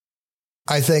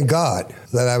I thank God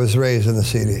that I was raised in the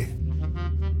CD.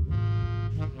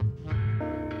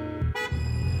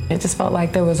 It just felt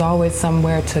like there was always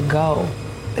somewhere to go.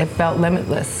 It felt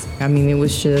limitless. I mean, it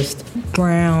was just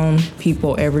brown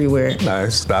people everywhere. I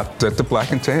stopped at the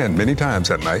Black and Tan many times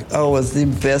that night. Oh, it was the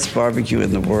best barbecue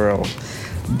in the world.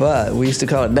 But we used to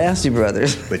call it Nasty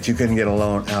Brothers. But you couldn't get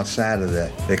along outside of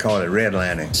that. They call it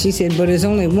redlining. She said, but there's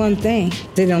only one thing.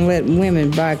 They don't let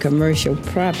women buy commercial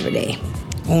property.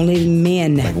 Only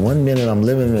men. Like 1 minute I'm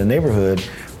living in a neighborhood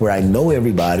where I know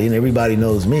everybody and everybody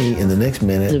knows me, and the next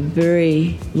minute... It's a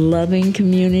very loving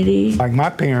community. Like my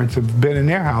parents have been in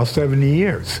their house 70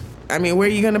 years. I mean, where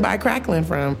are you going to buy crackling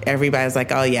from? Everybody's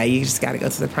like, oh yeah, you just got to go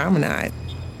to the promenade.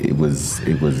 It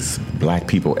was black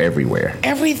people everywhere.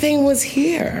 Everything was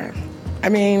here. I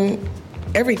mean,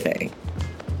 everything.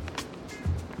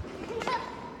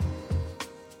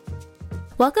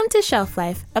 Welcome to Shelf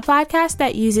Life, a podcast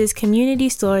that uses community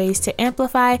stories to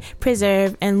amplify,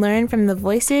 preserve, and learn from the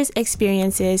voices,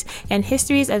 experiences, and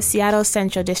histories of Seattle's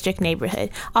Central District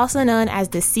neighborhood, also known as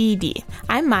the CD.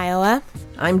 I'm Myoa.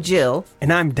 I'm Jill.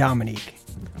 And I'm Dominique.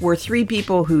 We're three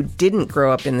people who didn't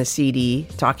grow up in the CD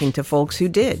talking to folks who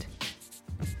did.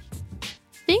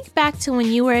 Think back to when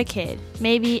you were a kid,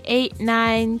 maybe 8,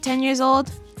 9, 10 years old.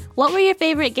 What were your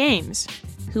favorite games?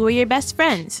 Who were your best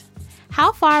friends?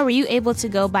 How far were you able to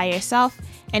go by yourself,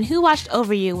 and who watched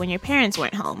over you when your parents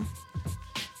weren't home?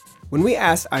 When we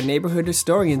asked our neighborhood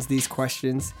historians these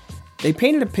questions, they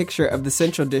painted a picture of the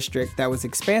Central District that was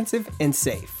expansive and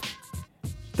safe.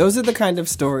 Those are the kind of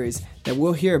stories that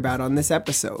we'll hear about on this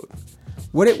episode.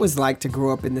 What it was like to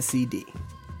grow up in the CD.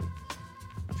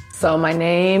 So my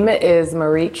name is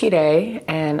Marie Kide,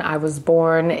 and I was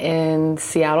born in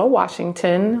Seattle,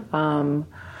 Washington.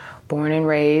 Born and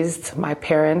raised. My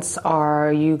parents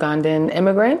are Ugandan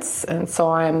immigrants, and so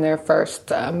I am their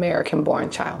first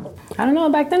American-born child. I don't know,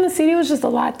 back then the CD was just a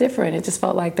lot different. It just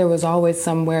felt like there was always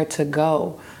somewhere to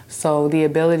go. So the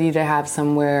ability to have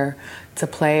somewhere to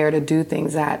play or to do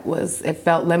things at it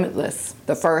felt limitless.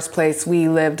 The first place we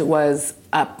lived was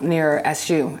up near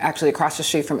SU, actually across the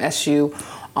street from SU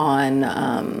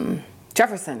on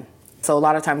Jefferson. So a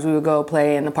lot of times we would go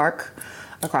play in the park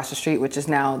across the street, which is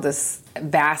now this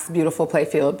vast, beautiful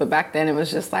playfield. But back then it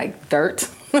was just like dirt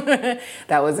that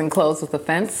was enclosed with a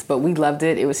fence. But we loved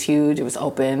it. It was huge. It was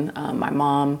open. My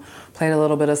mom played a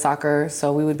little bit of soccer,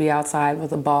 so we would be outside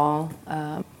with a ball.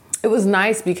 It was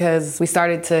nice because we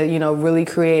started to, really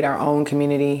create our own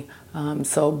community.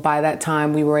 So by that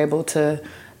time, we were able to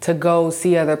go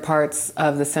see other parts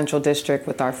of the Central District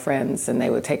with our friends, and they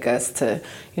would take us to,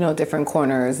 different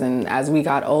corners. And as we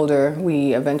got older,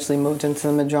 we eventually moved into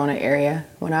the Madrona area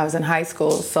when I was in high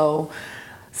school. So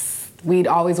we'd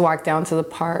always walk down to the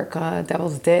park,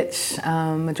 Devil's Ditch,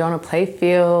 Madrona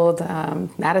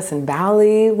Playfield, Madison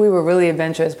Valley. We were really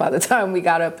adventurous by the time we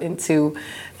got up into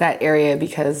that area,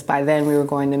 because by then we were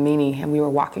going to Meany and we were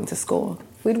walking to school.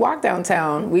 We'd walk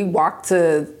downtown. We'd walk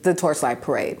to the Torchlight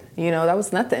Parade. That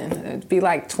was nothing. It'd be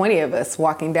like 20 of us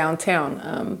walking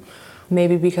downtown.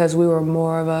 Maybe because we were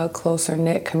more of a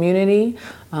closer-knit community.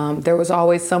 There was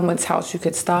always someone's house you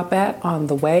could stop at on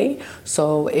the way.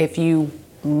 So if you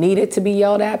needed to be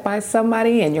yelled at by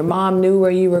somebody and your mom knew where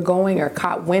you were going or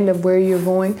caught wind of where you were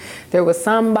going, there was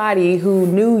somebody who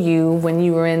knew you when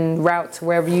you were en route to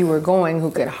wherever you were going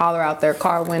who could holler out their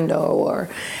car window or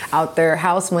out their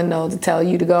house window to tell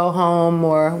you to go home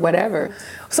or whatever.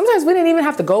 Sometimes we didn't even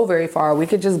have to go very far. We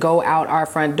could just go out our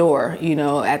front door.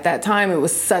 At that time, it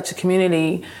was such a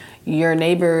community. Your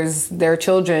neighbors, their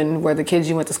children were the kids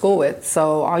you went to school with.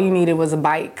 So all you needed was a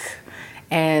bike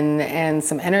and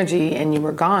some energy, and you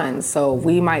were gone. So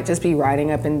we might just be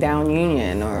riding up and down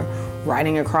Union or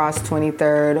riding across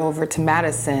 23rd over to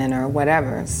Madison or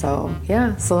whatever. So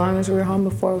yeah, so long as we were home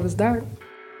before it was dark.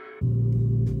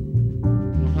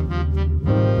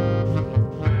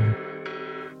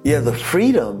 Yeah, the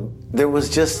freedom, there was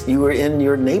just, you were in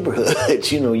your neighborhood,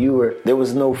 there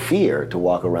was no fear to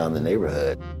walk around the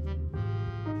neighborhood.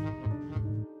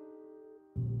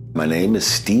 My name is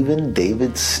Stephen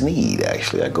David Sneed,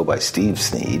 actually. I go by Steve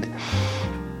Sneed.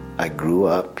 I grew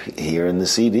up here in the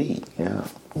CD,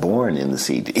 born in the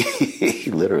CD,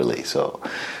 literally. So,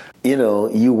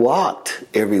 you walked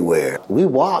everywhere. We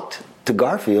walked to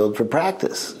Garfield for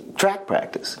practice, track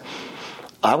practice.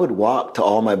 I would walk to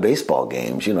all my baseball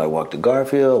games. I walked to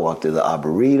Garfield, walked to the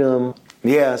Arboretum.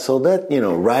 Yeah, so that,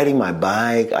 riding my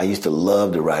bike, I used to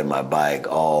love to ride my bike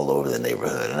all over the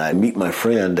neighborhood. And I'd meet my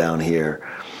friend down here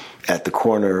at the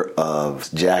corner of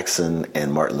Jackson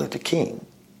and Martin Luther King,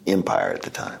 Empire at the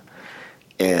time.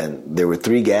 And there were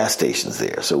 3 gas stations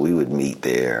there, so we would meet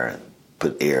there.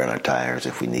 put air in our tires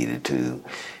if we needed to.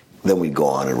 Then we'd go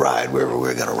on and ride wherever we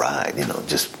were going to ride.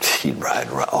 You'd ride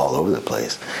all over the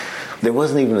place. There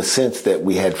wasn't even a sense that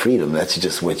we had freedom. That's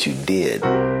just what you did.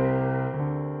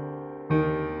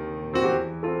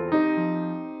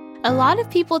 A lot of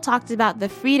people talked about the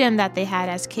freedom that they had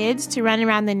as kids to run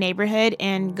around the neighborhood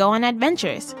and go on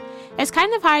adventures. It's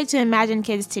kind of hard to imagine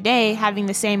kids today having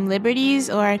the same liberties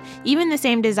or even the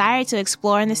same desire to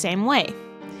explore in the same way.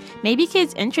 Maybe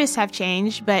kids' interests have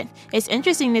changed, but it's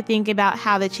interesting to think about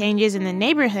how the changes in the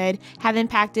neighborhood have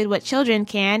impacted what children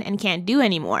can and can't do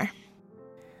anymore.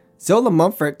 Zola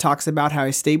Mumford talks about how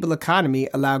a stable economy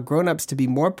allowed grown-ups to be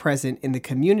more present in the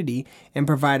community and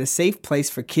provide a safe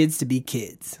place for kids to be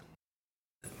kids.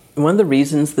 One of the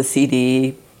reasons the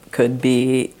CD could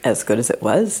be as good as it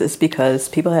was is because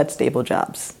people had stable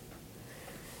jobs.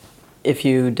 If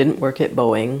you didn't work at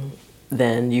Boeing,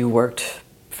 then you worked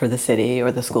for the city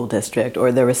or the school district,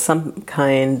 or there was some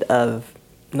kind of,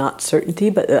 not certainty,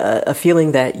 but a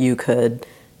feeling that you could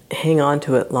hang on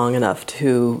to it long enough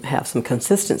to have some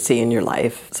consistency in your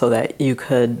life so that you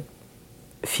could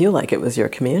feel like it was your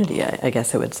community, I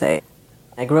guess I would say.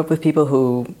 I grew up with people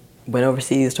who went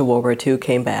overseas to World War II,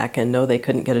 came back, and know they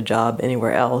couldn't get a job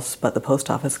anywhere else but the post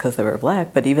office because they were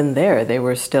black, but even there they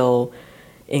were still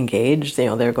engaged. They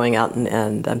were going out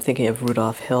and I'm thinking of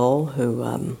Rudolph Hill,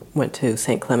 who went to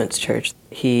St. Clement's Church.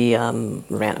 He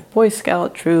ran a Boy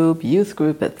Scout troop, youth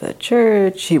group at the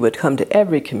church. He would come to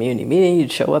every community meeting.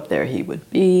 You'd show up there, he would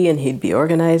be, and he'd be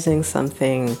organizing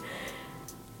something.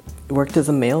 Worked as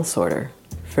a mail sorter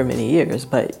for many years,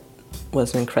 but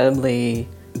was an incredibly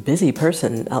busy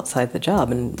person outside the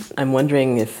job. And I'm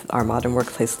wondering if our modern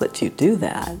workplace lets you do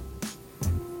that.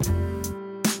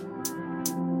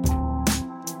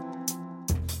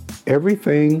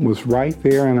 Everything was right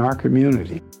there in our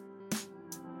community.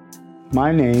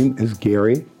 My name is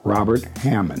Gary Robert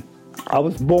Hammond. I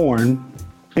was born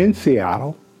in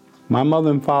Seattle. My mother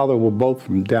and father were both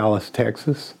from Dallas,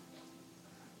 Texas.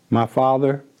 My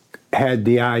father had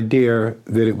the idea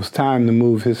that it was time to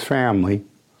move his family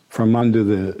from under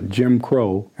the Jim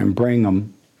Crow and bring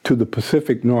them to the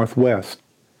Pacific Northwest.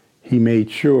 He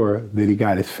made sure that he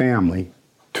got his family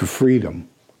to freedom.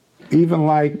 Even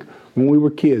like when we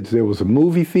were kids, there was a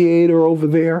movie theater over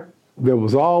there. There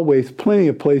was always plenty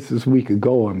of places we could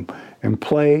go and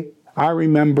play. I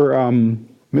remember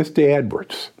Mr.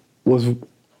 Edwards was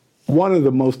one of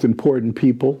the most important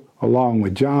people, along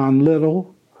with John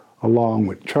Little, along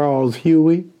with Charles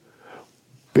Huey,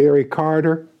 Barry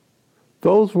Carter.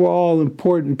 Those were all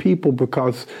important people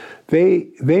because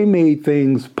they made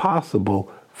things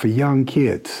possible for young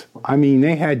kids. I mean,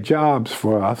 they had jobs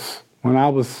for us. When I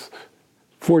was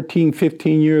 14,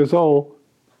 15 years old,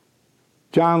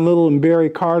 John Little and Barry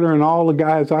Carter and all the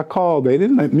guys I called, they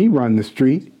didn't let me run the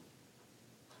street.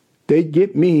 They'd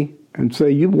get me and say,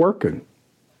 "You working.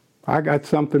 I got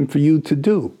something for you to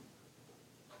do."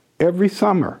 Every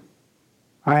summer,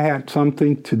 I had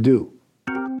something to do.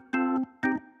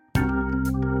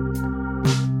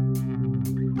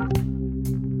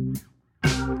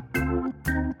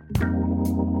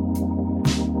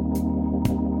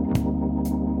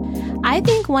 I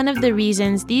think one of the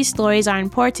reasons these stories are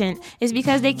important is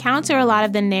because they counter a lot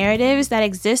of the narratives that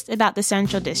exist about the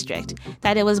Central District,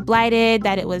 that it was blighted,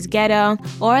 that it was ghetto,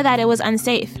 or that it was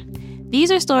unsafe.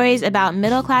 These are stories about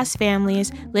middle-class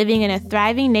families living in a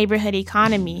thriving neighborhood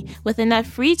economy with enough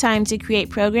free time to create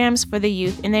programs for the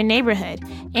youth in their neighborhood,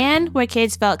 and where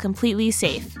kids felt completely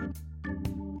safe.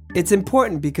 It's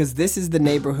important because this is the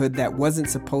neighborhood that wasn't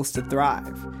supposed to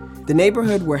thrive. The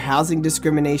neighborhood where housing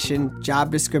discrimination,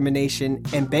 job discrimination,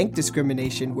 and bank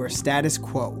discrimination were status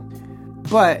quo.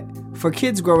 But for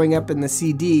kids growing up in the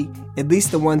CD, at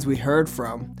least the ones we heard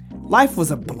from, life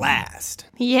was a blast.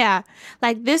 Yeah,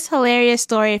 like this hilarious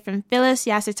story from Phyllis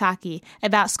Yasutake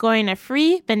about scoring a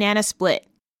free banana split.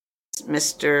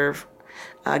 Mr.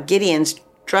 Gideon's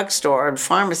drugstore and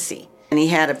pharmacy, and he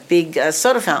had a big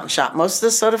soda fountain shop. Most of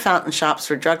the soda fountain shops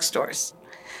were drugstores.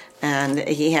 And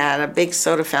he had a big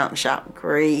soda fountain shop.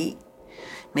 Great.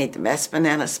 Made the best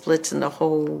banana splits in the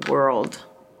whole world.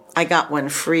 I got one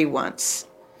free once.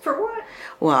 For what?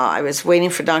 Well, I was waiting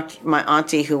for my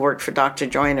auntie who worked for Dr.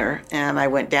 Joyner, and I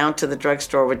went down to the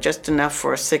drugstore with just enough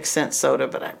for a 6-cent soda,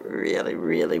 but I really,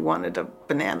 really wanted a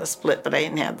banana split, but I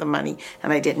didn't have the money,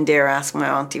 and I didn't dare ask my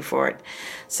auntie for it.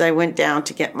 So I went down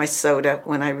to get my soda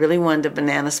when I really wanted a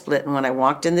banana split, and when I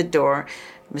walked in the door,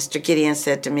 Mr. Gideon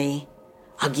said to me,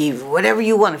 "I'll give you whatever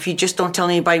you want if you just don't tell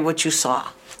anybody what you saw."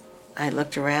 I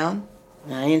looked around,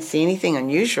 and I didn't see anything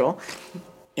unusual.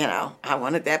 I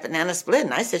wanted that banana split,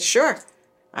 and I said, "Sure."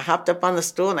 I hopped up on the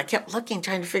stool and I kept looking,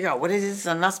 trying to figure out what it is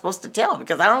I'm not supposed to tell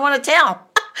because I don't want to tell.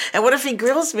 And what if he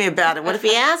grills me about it? What if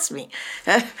he asks me?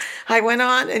 I went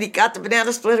on and he got the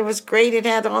banana split. It was great. It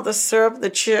had all the syrup,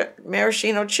 the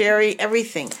maraschino cherry,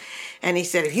 everything. And he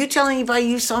said, if you tell anybody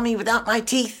you saw me without my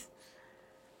teeth.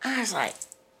 I was like,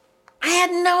 I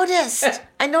hadn't noticed.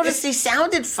 I noticed he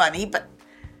sounded funny, but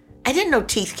I didn't know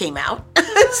teeth came out.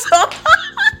 So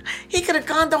he could have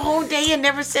gone the whole day and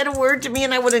never said a word to me,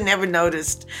 and I would have never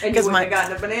noticed. And you wouldn't have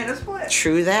gotten a banana split.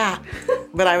 True that.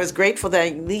 But I was grateful that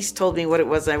he at least told me what it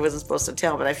was I wasn't supposed to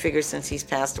tell. But I figure since he's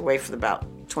passed away for about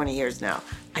 20 years now,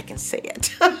 I can say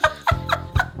it.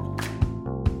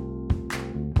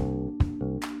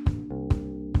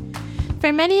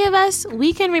 For many of us,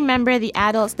 we can remember the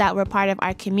adults that were part of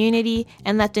our community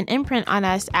and left an imprint on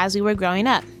us as we were growing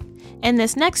up. In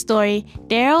this next story,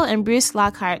 Daryl and Bruce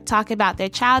Lockhart talk about their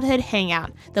childhood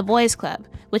hangout, the Boys Club,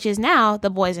 which is now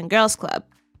the Boys and Girls Club.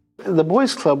 The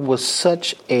Boys Club was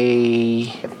such a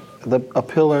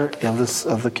pillar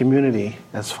of the community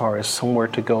as far as somewhere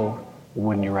to go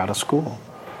when you're out of school.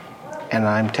 And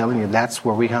I'm telling you, that's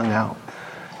where we hung out.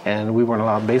 And we weren't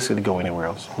allowed basically to go anywhere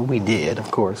else. We did,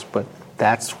 of course, but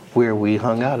that's where we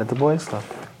hung out at the Boys Club.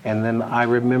 And then I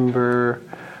remember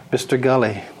Mr.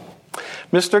 Gully.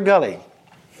 Mr. Gully,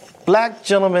 black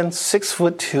gentleman,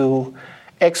 6'2",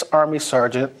 ex-Army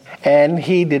sergeant, and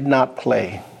he did not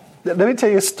play. Let me tell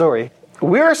you a story.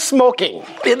 We're smoking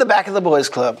in the back of the Boys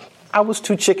Club. I was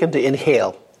too chicken to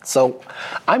inhale, so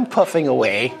I'm puffing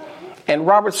away, and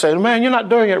Robert said, man, you're not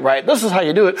doing it right. This is how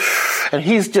you do it. And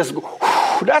he's just,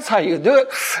 that's how you do it.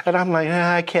 And I'm like,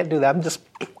 I can't do that.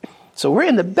 So we're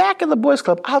in the back of the Boys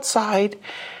Club outside.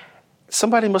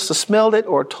 Somebody must have smelled it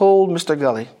or told Mr.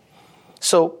 Gully.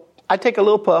 So I take a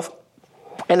little puff,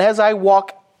 and as I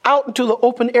walk out into the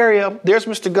open area, there's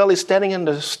Mr. Gully standing in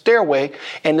the stairway,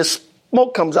 and the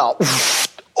smoke comes out.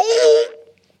 Oh!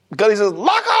 Gully says,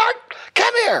 Lockhart,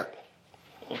 come here.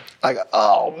 I go,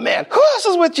 oh, man, who else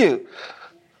is with you?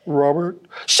 Robert.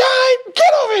 Shine,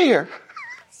 get over here.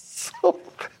 So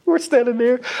we're standing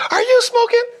there. Are you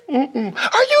smoking? Mm-mm.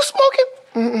 Are you smoking?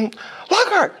 Mm-mm.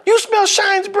 Lockhart, you smell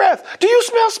Shine's breath. Do you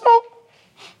smell smoke?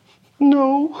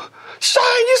 No.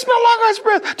 Shine, you smell Lockhart's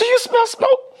breath. Do you smell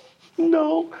smoke?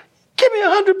 No. Give me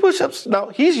 100 push-ups. Now,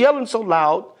 he's yelling so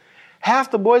loud,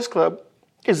 half the Boys Club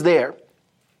is there,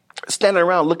 standing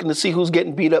around looking to see who's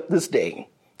getting beat up this day,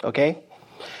 okay?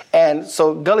 And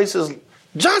so Gully says,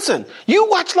 Johnson, you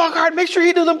watch Lockhart, make sure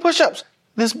he do them push-ups.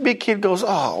 This big kid goes,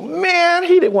 oh, man,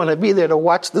 he didn't want to be there to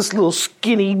watch this little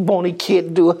skinny, bony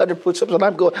kid do 100 push-ups. And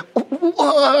I'm going,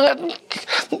 1,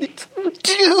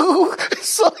 2.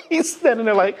 So he's standing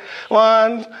there like,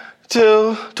 1,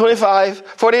 2, 25,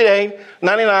 48,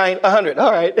 99, 100.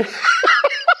 All right.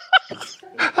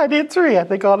 I did 3, I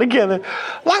think, all together.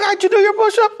 Lockhart, you do your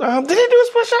push-ups? Did he do his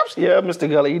push-ups? Yeah, Mr.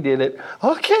 Gully, he did it.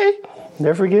 Okay.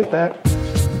 Never forget that.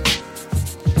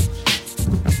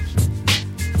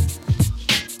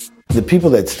 The people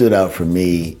that stood out for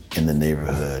me in the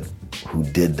neighborhood who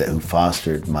did that, who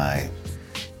fostered my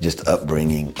just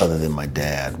upbringing other than my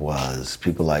dad, was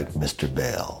people like Mr.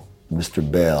 Bell. Mr.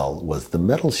 Bell was the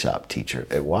metal shop teacher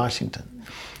at Washington.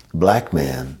 Black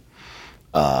man.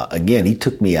 Again, he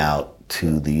took me out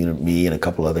to me and a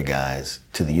couple other guys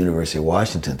to the University of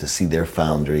Washington to see their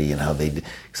foundry and how they did.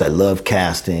 Because I love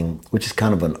casting, which is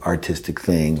kind of an artistic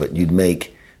thing, but you'd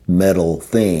make metal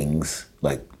things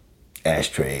like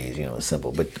ashtrays,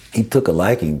 simple. But he took a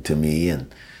liking to me,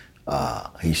 and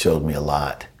he showed me a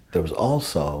lot. There was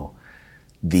also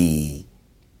the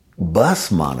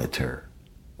bus monitor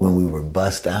when we were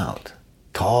bussed out.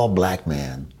 Tall black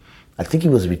man. I think he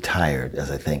was retired, as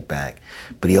I think back.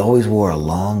 But he always wore a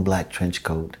long black trench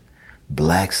coat,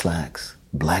 black slacks,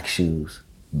 black shoes,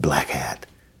 black hat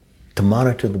to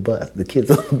monitor the bus, the kids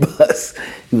on the bus.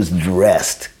 He was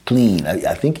dressed clean.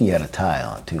 I think he had a tie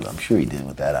on, too. I'm sure he did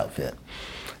with that outfit.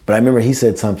 But I remember he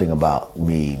said something about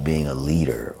me being a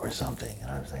leader or something.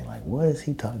 And I was thinking, like, what is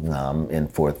he talking about? I'm in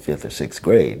 4th, 5th, or 6th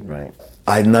grade, right?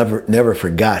 I never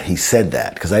forgot he said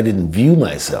that, because I didn't view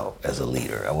myself as a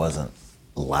leader. I wasn't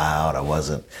loud. I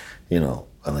wasn't, an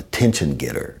attention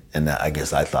getter. And I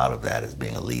guess I thought of that as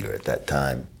being a leader at that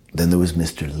time. Then there was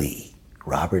Mr. Lee,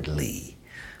 Robert Lee.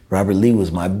 Robert Lee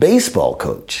was my baseball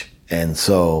coach. And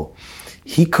so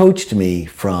he coached me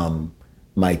from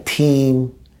my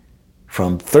team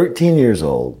from 13 years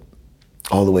old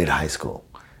all the way to high school,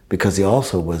 because he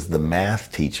also was the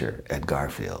math teacher at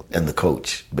Garfield and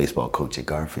the baseball coach at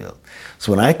Garfield.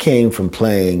 So when I came from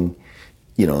playing,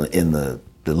 in the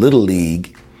Little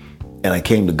League, and I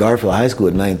came to Garfield High School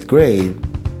at 9th grade,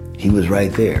 he was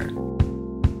right there.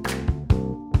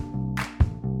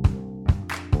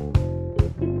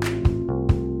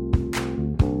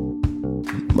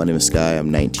 My name is Sky.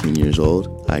 I'm 19 years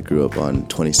old. I grew up on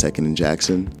 22nd and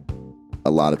Jackson.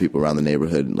 A lot of people around the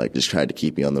neighborhood just tried to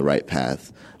keep me on the right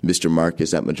path. Mr.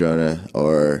 Marcus at Madrona,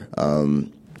 or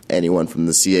anyone from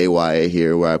the CAYA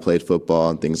here where I played football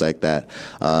and things like that.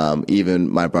 Even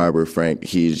my barber, Frank,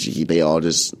 they all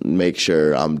just make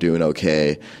sure I'm doing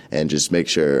okay and just make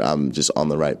sure I'm just on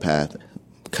the right path.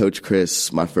 Coach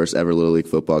Chris, my first ever Little League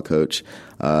football coach,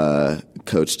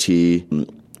 Coach T,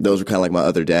 those were kind of like my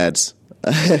other dads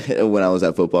when I was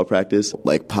at football practice,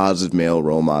 like positive male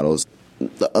role models.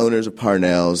 The owners of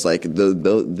Parnell's,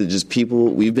 the just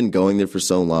people, we've been going there for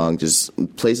so long, just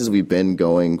places we've been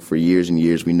going for years and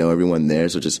years. We know everyone there,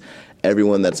 so just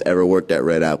everyone that's ever worked at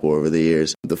Red Apple over the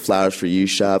years. The Flowers for You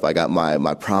shop, I got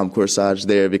my prom corsage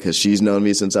there because she's known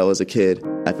me since I was a kid.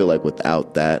 I feel like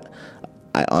without that,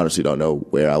 I honestly don't know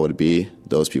where I would be.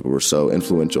 Those people were so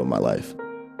influential in my life.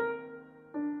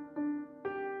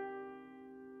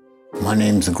 My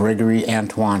name's Gregory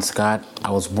Antoine Scott.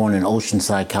 I was born in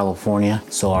Oceanside, California,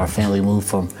 so our family moved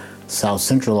from South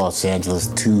Central Los Angeles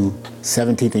to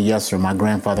 17th and Yesler. My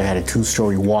grandfather had a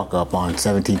 2-story walk-up on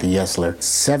 17th and Yesler.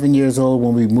 7 years old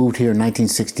when we moved here in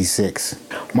 1966.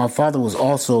 My father was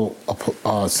also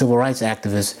a civil rights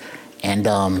activist and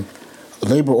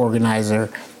labor organizer,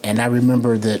 and I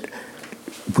remember that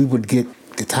we would get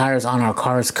the tires on our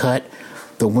cars cut,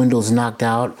 the windows knocked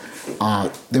out.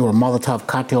 There were Molotov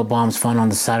cocktail bombs found on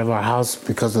the side of our house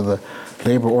because of the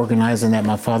labor organizing that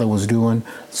my father was doing.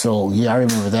 So, yeah, I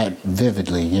remember that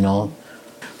vividly,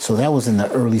 So that was in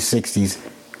the early 60s.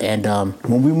 And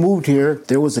when we moved here,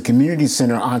 there was a community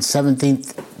center on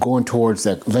 17th going towards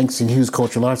the Langston Hughes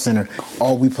Cultural Arts Center.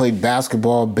 We played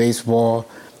basketball, baseball,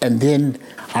 and then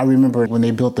I remember when they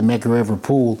built the Medgar Evers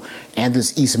pool and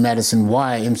this East Madison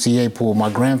YMCA pool. My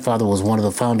grandfather was one of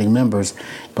the founding members,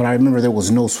 but I remember there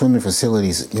was no swimming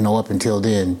facilities, up until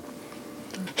then.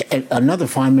 And another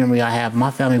fond memory I have, my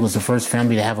family was the first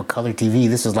family to have a color TV.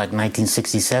 This is like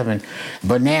 1967.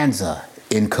 Bonanza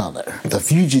in color. The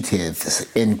Fugitives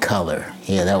in color.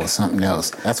 Yeah, that was something else.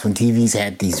 That's when TVs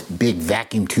had these big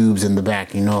vacuum tubes in the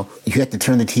back, You had to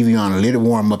turn the TV on and let it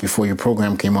warm up before your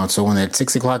program came on. So when that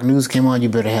 6 o'clock news came on, you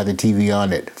better have the TV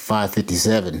on at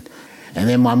 5:57. And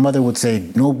then my mother would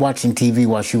say, no watching TV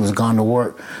while she was gone to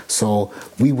work. So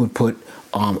we would put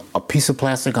a piece of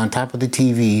plastic on top of the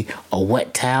TV, a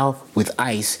wet towel with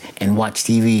ice, and watch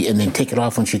TV, and then take it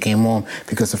off when she came home,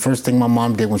 because the first thing my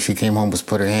mom did when she came home was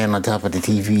put her hand on top of the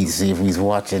TV to see if we was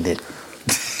watching it.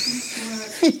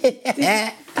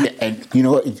 And,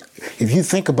 if you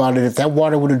think about it, if that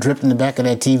water would have dripped in the back of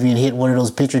that TV and hit one of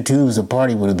those picture tubes, the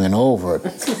party would have been over.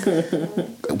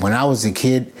 When I was a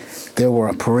kid, there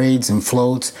were parades and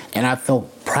floats, and I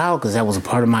felt proud because that was a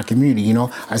part of my community,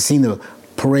 I seen the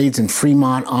parades in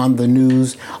Fremont on the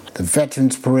news, the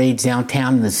Veterans Parades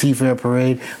downtown, and the Seafair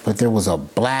Parade, but there was a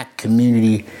black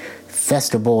community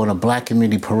festival and a black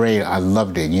community parade. I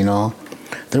loved it,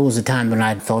 There was a time when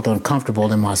I felt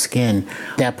uncomfortable in my skin.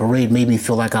 That parade made me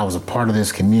feel like I was a part of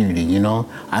this community,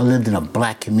 I lived in a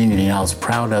black community and I was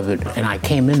proud of it, and I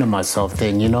came into myself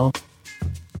then,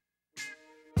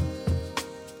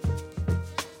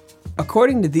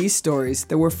 According to these stories,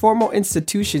 there were formal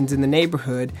institutions in the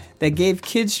neighborhood that gave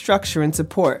kids structure and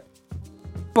support.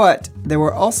 But there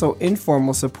were also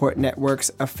informal support networks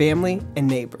of family and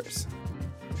neighbors.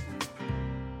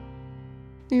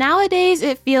 Nowadays,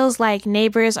 it feels like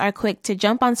neighbors are quick to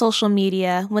jump on social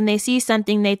media when they see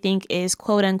something they think is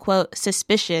quote-unquote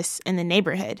suspicious in the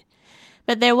neighborhood.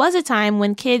 But there was a time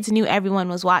when kids knew everyone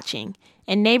was watching,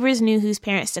 and neighbors knew whose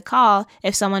parents to call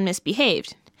if someone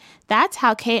misbehaved. That's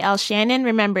how K.L. Shannon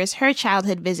remembers her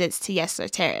childhood visits to Yesler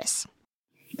Terrace.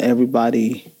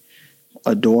 Everybody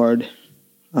adored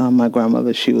my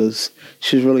grandmother. She was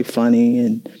really funny,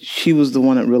 and she was the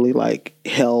one that really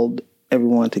held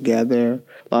everyone together.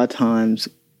 A lot of times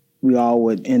we all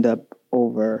would end up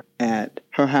over at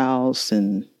her house,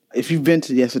 and if you've been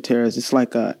to Yesler Terrace,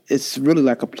 it's really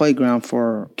like a playground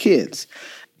for kids.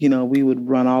 We would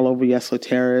run all over Yesler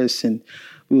Terrace, and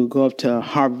we would go up to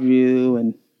Harborview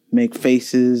and make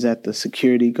faces at the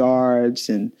security guards,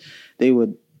 and they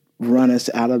would run us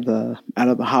out of the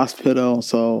hospital.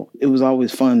 So it was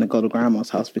always fun to go to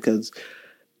grandma's house because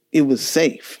it was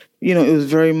safe. It was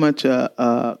very much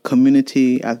a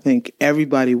community. I think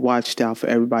everybody watched out for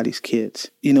everybody's kids.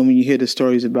 When you hear the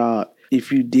stories about if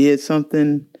you did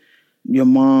something, your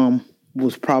mom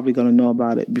was probably going to know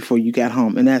about it before you got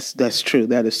home. And that's true.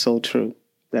 That is so true.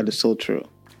 That is so true.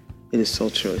 It is so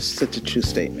true. It's such a true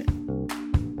statement.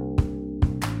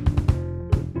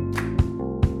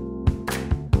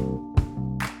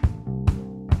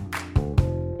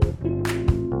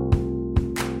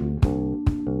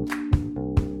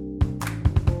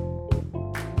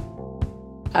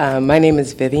 My name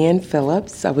is Vivian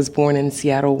Phillips. I was born in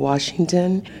Seattle,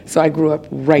 Washington. So I grew up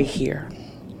right here,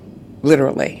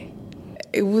 literally.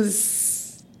 It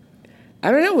was,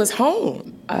 I don't know, it was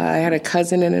home. I had a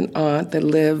cousin and an aunt that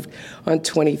lived on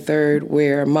 23rd,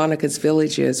 where Monica's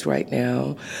Village is right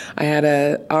now. I had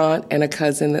an aunt and a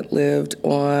cousin that lived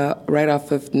on right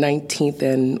off of 19th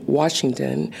and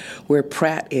Washington, where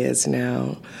Pratt is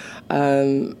now.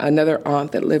 Another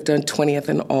aunt that lived on 20th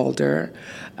and Alder.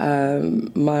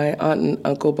 My aunt and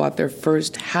uncle bought their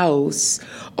first house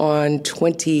on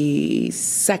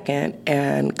 22nd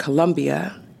and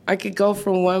Columbia. I could go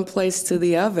from one place to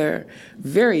the other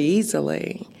very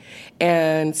easily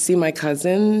and see my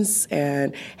cousins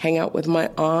and hang out with my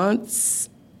aunts.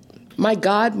 My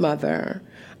godmother,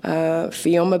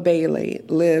 Fiona Bailey,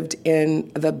 lived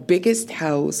in the biggest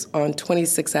house on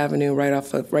 26th Avenue,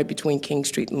 right between King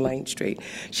Street and Lane Street.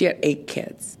 She had 8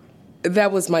 kids.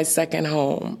 That was my second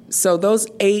home. So those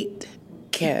 8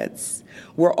 kids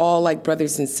were all like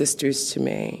brothers and sisters to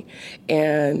me.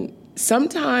 And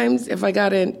sometimes if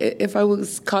I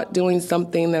was caught doing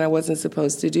something that I wasn't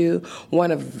supposed to do, one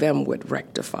of them would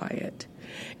rectify it.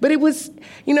 But it was,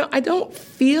 I don't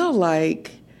feel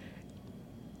like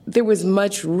there was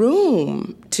much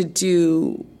room to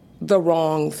do the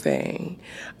wrong thing.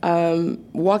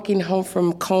 Walking home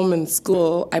from Coleman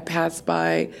School, I passed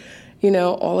by,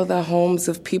 all of the homes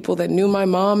of people that knew my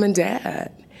mom and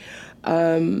dad.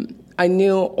 I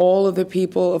knew all of the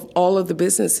people of all of the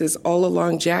businesses all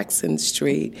along Jackson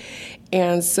Street.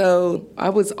 And so I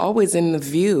was always in the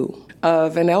view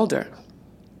of an elder.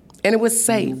 And it was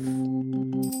safe.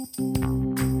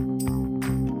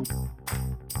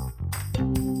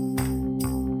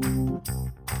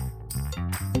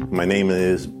 My name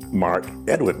is Mark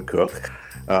Edwin Cook.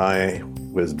 I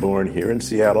was born here in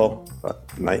Seattle,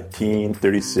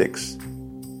 1936.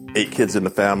 8 kids in the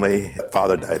family.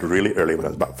 Father died really early when I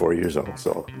was about 4 years old,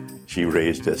 so she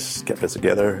raised us, kept us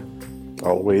together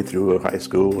all the way through high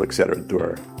school, etc., through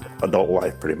our adult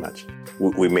life pretty much.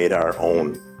 We made our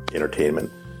own entertainment.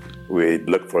 We'd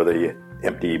look for the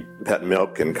empty pet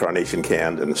milk and carnation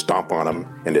cans and stomp on them,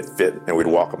 and it fit, and we'd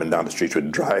walk up and down the streets.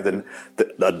 We'd drive the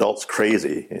adults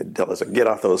crazy and tell us, get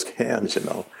off those cans,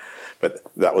 But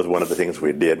that was one of the things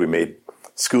we did. We made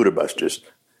Scooter Busters.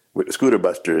 Scooter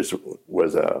Busters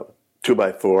was a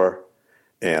 2x4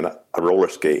 and a roller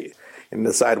skate. And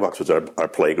the sidewalks was our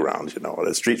playgrounds,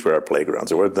 The streets were our playgrounds.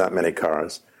 There weren't that many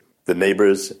cars. The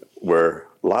neighbors were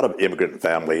a lot of immigrant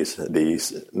families,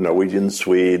 these Norwegians,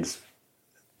 Swedes,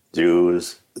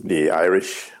 Jews, the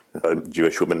Irish. A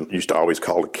Jewish woman used to always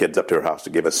call the kids up to her house to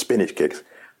give us spinach cakes.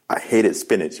 I hated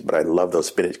spinach, but I loved those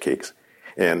spinach cakes.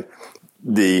 And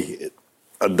the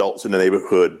adults in the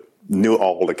neighborhood knew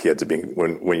all the kids.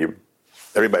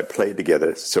 Everybody played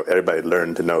together, so everybody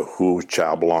learned to know whose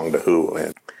child belonged to who.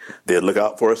 And they'd look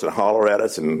out for us and holler at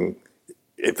us, and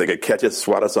if they could catch us,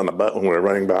 swat us on the butt when we were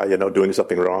running by, doing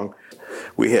something wrong.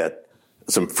 We had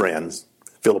some friends,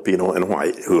 Filipino and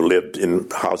white, who lived in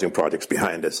housing projects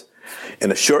behind us.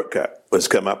 And the shortcut was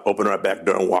come up, open our back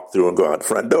door, and walk through and go out the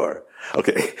front door.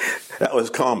 Okay, that was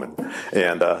common.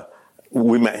 And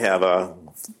we might have a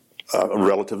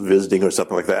relative visiting or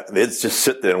something like that. They'd just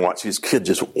sit there and watch these kids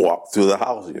just walk through the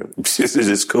house. It's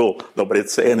just cool. Nobody'd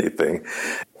say anything.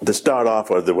 To start off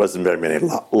with, there wasn't very many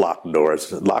locked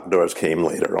doors. Locked doors came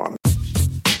later on.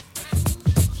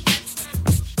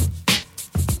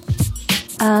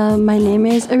 My name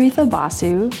is Aretha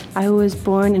Basu. I was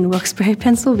born in Wilkes-Barre,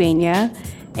 Pennsylvania,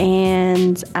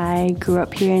 and I grew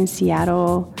up here in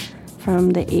Seattle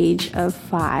from the age of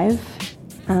 5.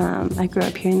 I grew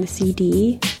up here in the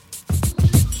CD.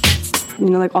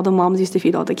 All the moms used to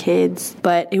feed all the kids.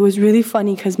 But it was really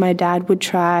funny because my dad would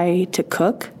try to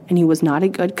cook, and he was not a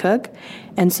good cook.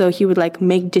 And so he would,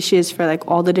 make dishes for,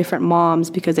 all the different moms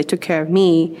because they took care of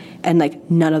me, and,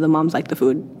 none of the moms liked the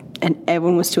food. And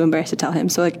everyone was too embarrassed to tell him.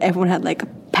 So, everyone had,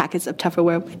 packets of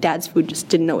Tupperware. My dad's food just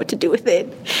didn't know what to do with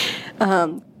it.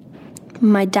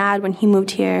 My dad, when he moved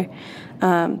here,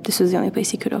 this was the only place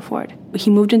he could afford.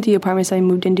 He moved into the apartments I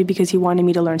moved into because he wanted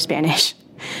me to learn Spanish.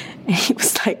 And he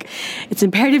was like, it's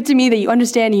imperative to me that you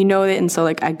understand, you know it. And so,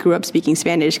 I grew up speaking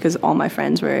Spanish because all my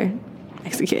friends were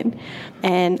Mexican.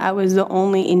 And I was the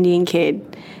only Indian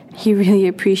kid. He really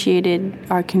appreciated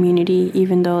our community,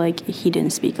 even though, he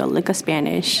didn't speak a lick of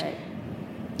Spanish.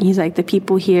 He's like, the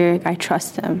people here, I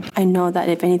trust them. I know that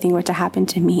if anything were to happen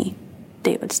to me,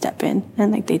 they would step in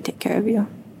and, they'd take care of you.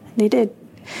 And they did.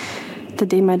 The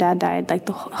day my dad died,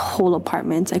 the whole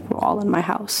apartments, were all in my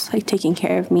house, taking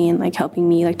care of me and, helping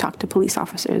me, talk to police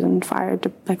officers and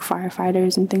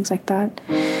firefighters and things like that.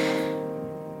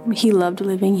 He loved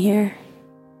living here.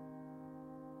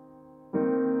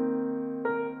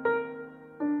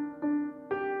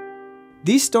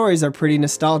 These stories are pretty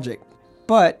nostalgic,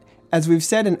 but as we've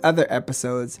said in other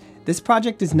episodes, this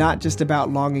project is not just about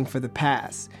longing for the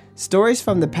past. Stories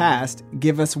from the past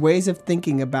give us ways of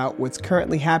thinking about what's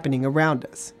currently happening around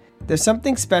us. There's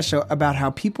something special about how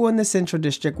people in the Central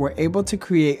District were able to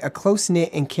create a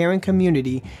close-knit and caring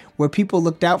community where people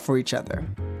looked out for each other.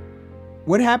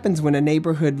 What happens when a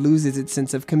neighborhood loses its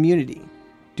sense of community?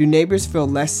 Do neighbors feel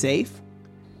less safe?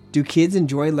 Do kids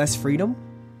enjoy less freedom?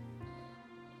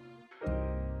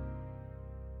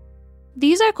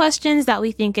 These are questions that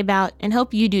we think about and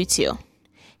hope you do too.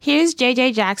 Here's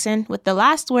JJ Jackson with the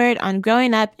last word on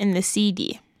growing up in the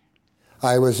CD.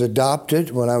 I was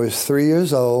adopted when I was 3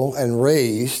 years old and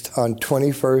raised on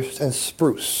 21st and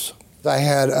Spruce. I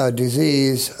had a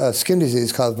disease, a skin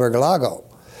disease called vertigo,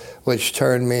 which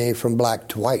turned me from black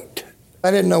to white. I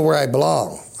didn't know where I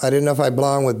belonged. I didn't know if I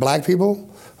belonged with black people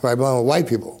or I belonged with white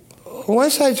people.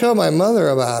 Once I told my mother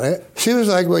about it, she was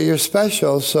like, well, you're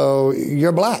special, so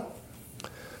you're black.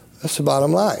 That's the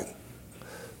bottom line.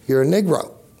 You're a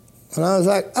Negro. And I was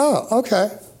like, oh, okay.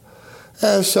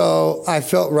 And so I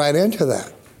felt right into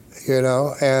that,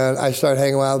 and I started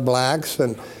hanging out with blacks.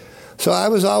 And so I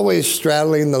was always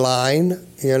straddling the line,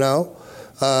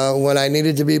 When I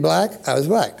needed to be black, I was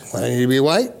black. When I needed to be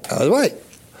white, I was white.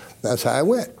 That's how I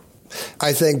went.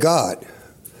 I thank God,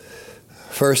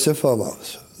 first and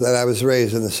foremost, that I was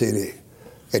raised in the CD.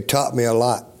 It taught me a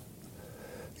lot.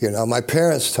 My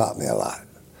parents taught me a lot.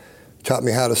 Taught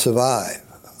me how to survive.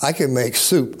 I can make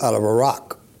soup out of a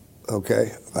rock,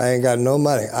 okay? I ain't got no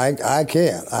money. I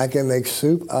can. I can make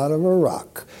soup out of a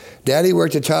rock. Daddy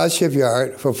worked at Todd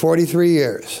Shipyard for 43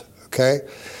 years, okay?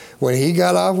 When he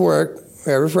got off work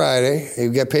every Friday,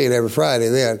 he'd get paid every Friday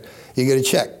then, you get a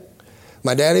check.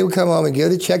 My daddy would come home and give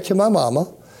the check to my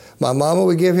mama. My mama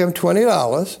would give him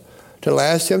 $20 to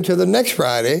last him till the next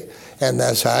Friday, and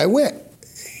that's how I went.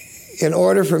 In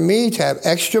order for me to have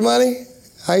extra money,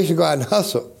 I used to go out and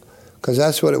hustle, because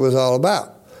that's what it was all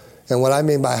about. And what I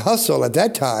mean by hustle at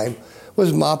that time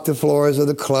was mop the floors of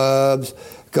the clubs,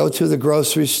 go to the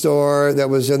grocery store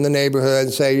that was in the neighborhood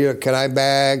and say, can I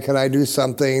bag, can I do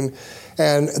something?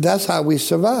 And that's how we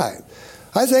survived.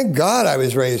 I thank God I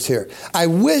was raised here. I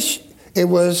wish it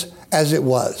was as it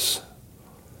was.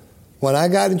 When I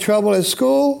got in trouble at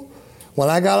school, when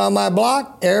I got on my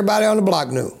block, everybody on the block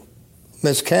knew.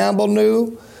 Miss Campbell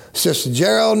knew, Sister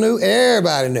Gerald knew,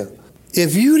 everybody knew.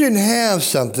 If you didn't have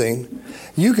something,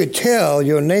 you could tell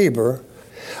your neighbor,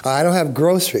 I don't have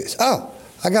groceries. Oh,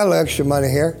 I got a little extra money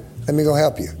here. Let me go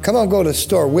help you. Come on, go to the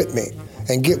store with me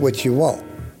and get what you want.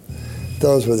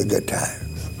 Those were the good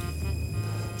times.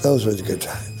 Those were the good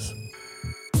times.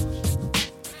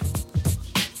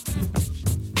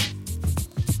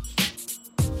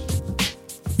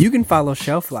 You can follow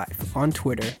Shelf Life on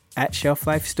Twitter at Shelf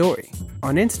Life Story,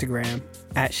 on Instagram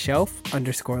at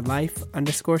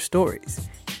shelf_life_stories,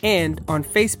 and on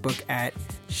Facebook at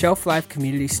Shelf Life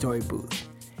Community Story Booth.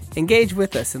 Engage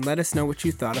with us and let us know what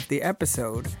you thought of the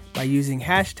episode by using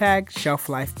hashtag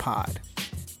ShelfLifePod.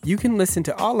 You can listen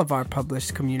to all of our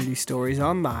published community stories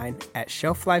online at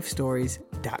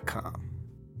shelflifestories.com.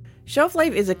 Shelf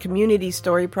Life is a community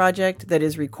story project that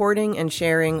is recording and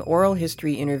sharing oral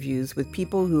history interviews with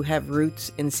people who have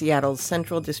roots in Seattle's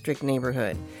Central District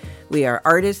neighborhood. We are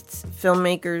artists,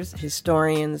 filmmakers,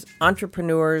 historians,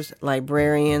 entrepreneurs,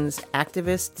 librarians,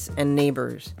 activists, and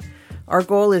neighbors. Our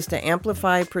goal is to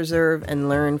amplify, preserve, and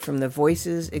learn from the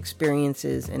voices,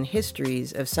 experiences, and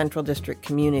histories of Central District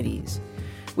communities.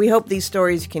 We hope these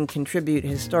stories can contribute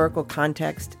historical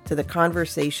context to the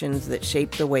conversations that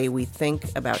shape the way we think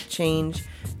about change,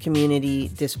 community,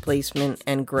 displacement,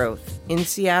 and growth in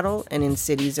Seattle and in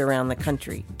cities around the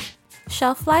country.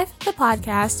 Shelf Life, the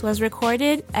podcast, was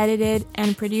recorded, edited,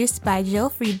 and produced by Jill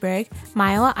Friedberg,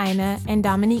 Myla Ina, and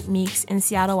Dominique Meeks in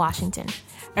Seattle, Washington.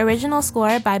 Original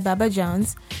score by Bubba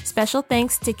Jones. Special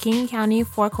thanks to King County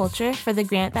for Culture for the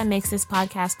grant that makes this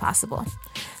podcast possible.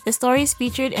 The stories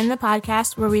featured in the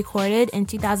podcast were recorded in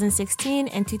 2016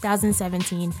 and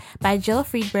 2017 by Jill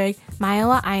Friedberg,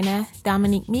 Myla Ina,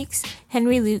 Dominique Meeks,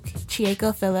 Henry Luke,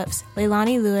 Chieko Phillips,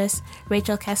 Leilani Lewis,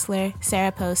 Rachel Kessler,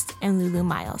 Sarah Post, and Lulu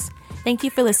Miles. Thank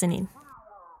you for listening.